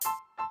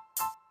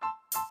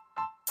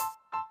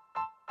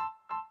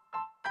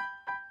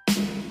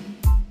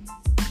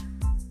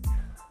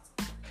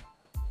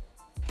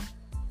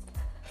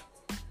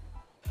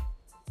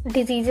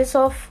Diseases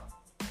of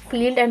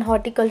Field and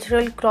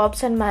Horticultural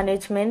Crops and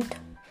Management,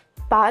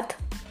 Path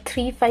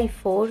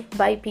 354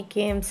 by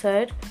PKM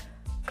Sir.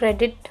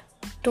 Credit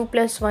 2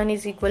 plus 1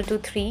 is equal to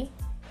 3.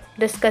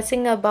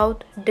 Discussing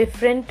about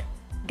different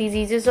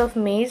diseases of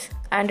maize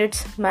and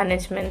its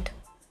management.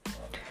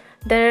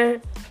 There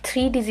are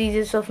 3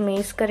 diseases of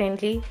maize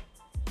currently.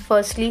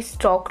 Firstly,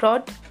 stalk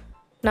rot,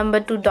 number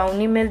 2,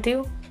 downy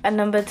mildew, and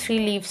number 3,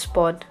 leaf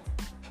spot.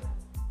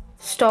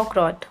 Stalk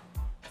rot.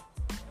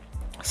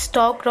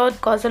 Stalk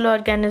rot causal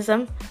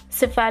organism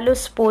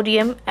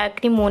Cephalosporium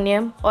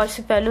acrimonium or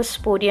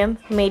Cephalosporium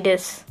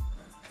maydis.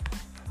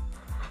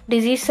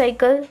 Disease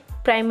cycle: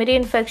 primary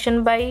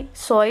infection by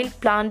soil,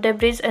 plant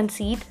debris and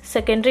seed,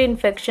 secondary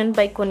infection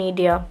by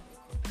conidia.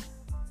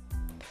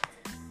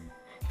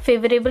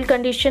 Favorable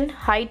condition: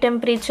 high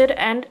temperature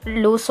and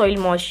low soil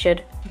moisture.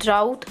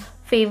 Drought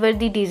favor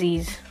the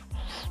disease.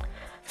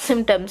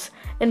 Symptoms: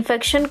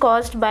 infection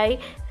caused by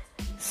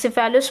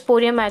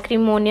Cephalosporium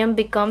acrimonium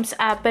becomes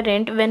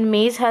apparent when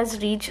maize has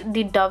reached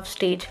the dove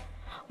stage.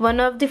 One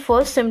of the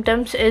first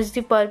symptoms is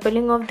the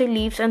purpling of the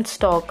leaves and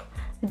stalk.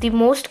 The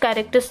most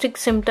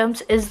characteristic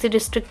symptoms is the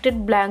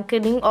restricted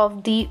blanketing of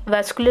the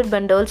vascular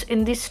bundles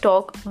in the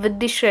stalk with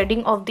the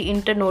shredding of the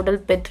internodal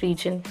pith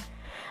region.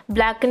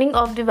 Blackening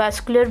of the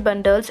vascular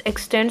bundles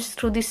extends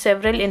through the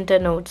several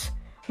internodes.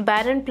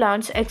 Barren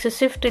plants,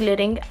 excessive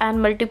tillering,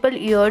 and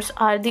multiple ears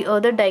are the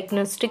other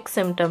diagnostic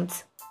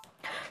symptoms.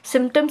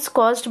 Symptoms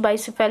caused by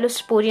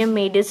Cephalosporium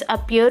maydis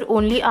appear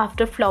only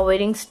after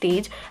flowering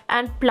stage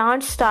and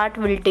plants start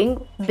wilting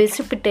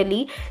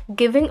precipitally,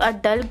 giving a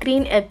dull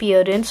green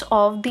appearance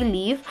of the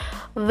leaf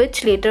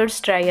which later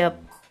dry up.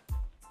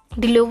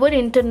 The lower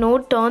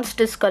internode turns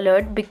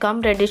discolored,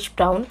 become reddish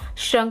brown,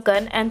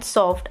 shrunken and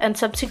soft, and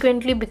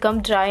subsequently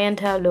become dry and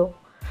hollow.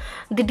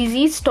 The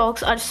diseased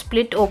stalks are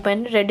split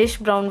open, reddish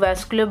brown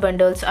vascular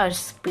bundles are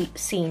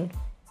seen.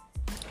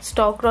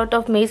 Stock rot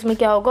of मेज में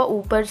क्या होगा,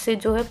 ऊपर से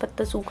जो है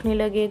पत्ता सूखने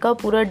लगेगा,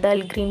 पूरा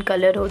डल ग्रीन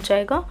कलर हो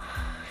जाएगा,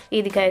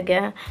 ये दिखाया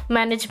गया है.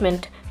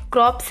 Management: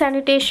 crop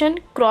sanitation,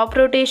 crop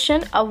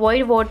rotation,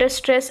 avoid water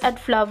stress at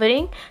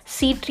flowering,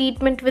 seed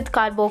treatment with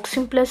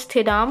carboxin plus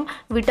thiram,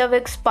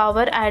 Vitavax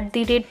power at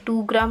the rate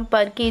 2 gram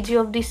per kg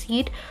of the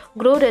seed,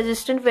 grow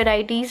resistant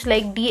varieties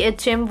like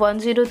DHM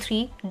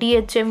 103,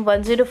 DHM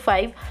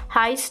 105,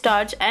 high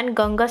starch and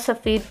Ganga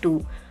Safed 2.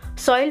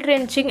 Soil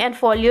drenching and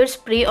foliar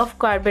spray of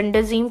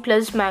carbendazim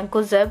plus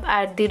mancozeb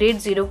at the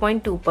rate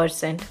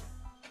 0.2%.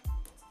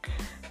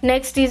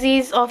 Next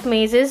disease of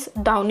maize is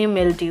downy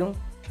mildew.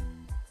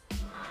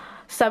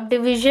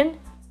 Subdivision: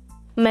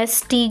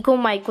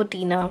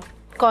 Mastigomycotina.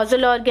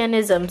 Causal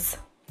organisms: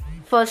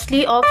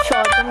 firstly of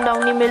short-term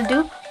downy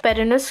mildew,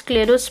 Perinus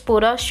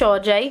sclerospora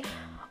shorjai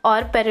or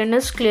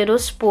Perinus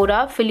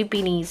sclerospora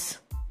philippinis.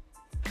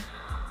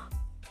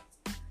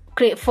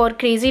 For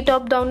crazy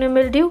top downy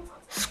mildew,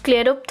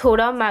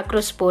 Scleropthora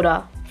macrospora.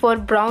 For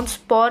brown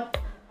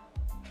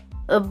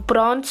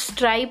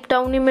stripe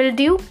downy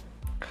mildew,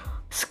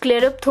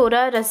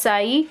 Scleropthora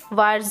raceyi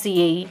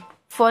varziei.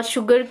 For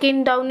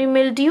sugarcane downy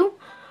mildew,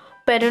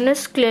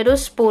 Perinus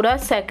sclerospora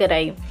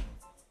saccharei.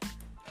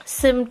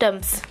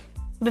 Symptoms: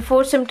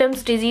 before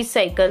symptoms, disease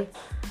cycle.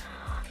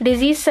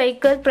 Disease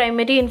cycle: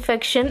 primary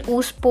infection,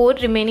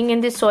 oospore remaining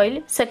in the soil,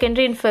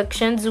 secondary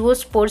infection,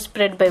 zoospore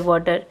spread by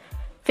water.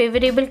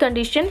 Favorable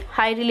condition: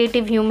 high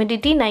relative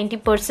humidity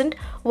 90%,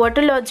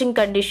 waterlogging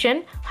condition,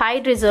 high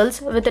results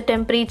with a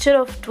temperature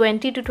of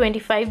 20 to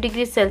 25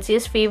 degrees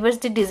Celsius favors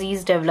the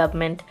disease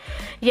development.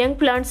 Young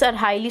plants are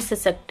highly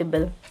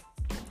susceptible.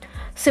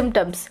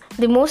 Symptoms: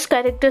 the most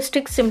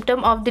characteristic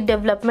symptom of the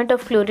development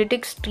of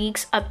chlorotic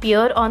streaks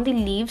appear on the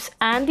leaves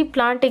and the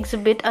plant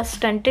exhibit a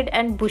stunted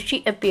and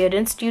bushy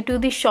appearance due to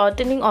the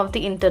shortening of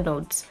the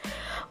internodes.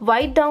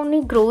 White downy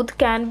growth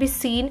can be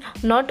seen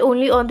not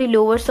only on the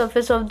lower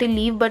surface of the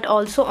leaf but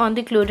also on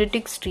the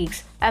chlorotic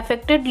streaks.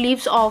 Affected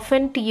leaves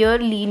often tear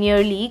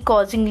linearly,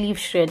 causing leaf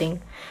shredding.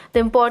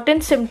 The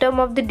important symptom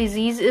of the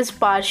disease is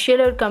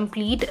partial or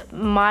complete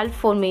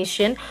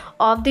malformation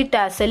of the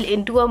tassel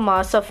into a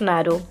mass of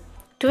narrow,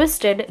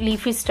 twisted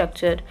leafy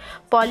structure.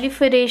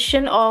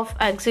 Proliferation of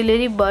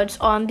axillary buds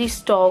on the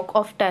stalk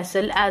of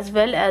tassel as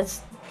well as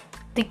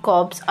the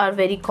cobs are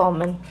very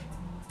common.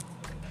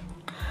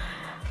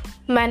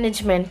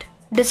 Management: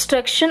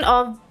 destruction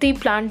of the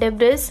plant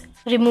debris,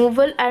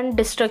 removal and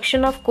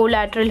destruction of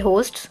collateral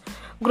hosts,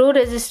 grow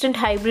resistant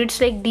hybrids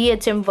like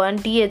DHM1,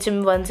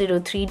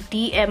 DHM103,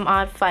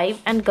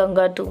 DMR5 and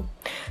Ganga 2.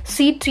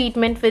 Seed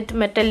treatment with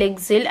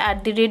metalaxyl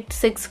at the rate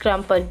 6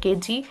 gram per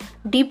kg,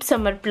 deep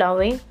summer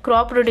plowing,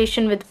 crop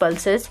rotation with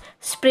pulses,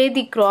 spray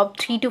the crop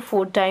 3 to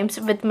 4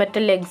 times with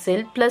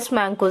metalaxyl plus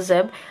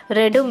mancozeb,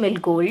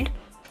 Redomil Gold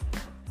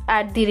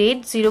at the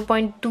rate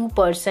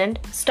 0.2%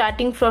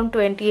 starting from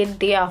 28th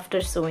day after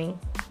sowing.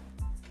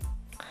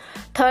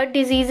 Third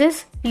disease is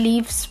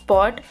leaf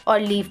spot or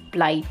leaf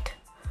blight.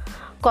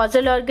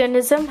 Causal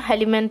organism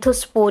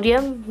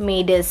Helminthospermum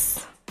maydis.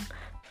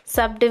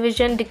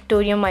 Subdivision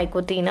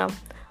Dictyomycotina.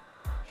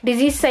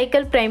 Disease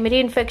cycle: primary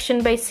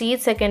infection by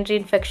seed, secondary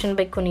infection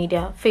by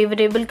conidia.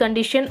 Favorable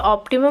condition: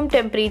 optimum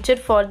temperature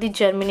for the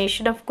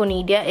germination of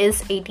conidia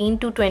is 18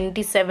 to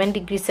 27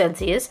 degrees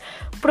Celsius,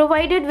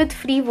 provided with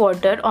free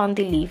water on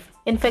the leaf.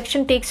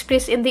 Infection takes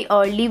place in the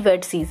early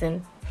wet season.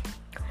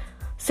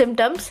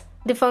 Symptoms: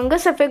 the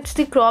fungus affects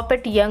the crop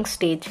at young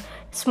stage.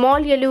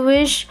 Small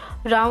yellowish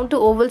round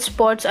to oval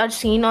spots are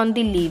seen on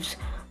the leaves.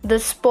 The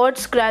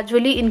spots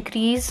gradually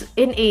increase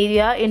in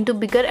area into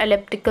bigger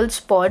elliptical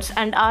spots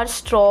and are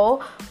straw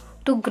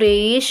to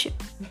grayish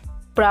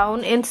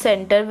brown in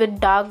center with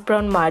dark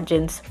brown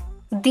margins.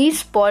 These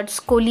spots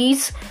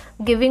coalesce,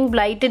 giving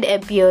blighted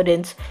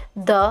appearance.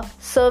 The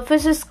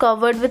surface is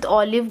covered with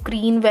olive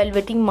green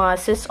velvety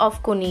masses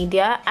of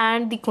conidia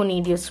and the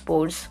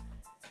conidiospores.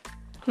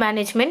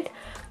 Management: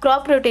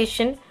 crop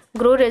rotation.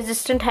 Grow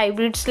resistant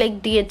hybrids like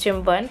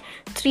DHM1.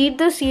 Treat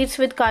the seeds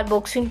with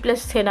carboxin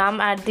plus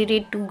thiram at the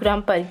rate 2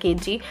 gram per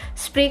kg.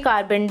 Spray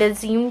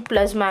carbendazim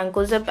plus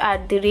mancozeb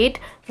at the rate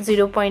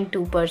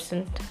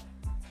 0.2%.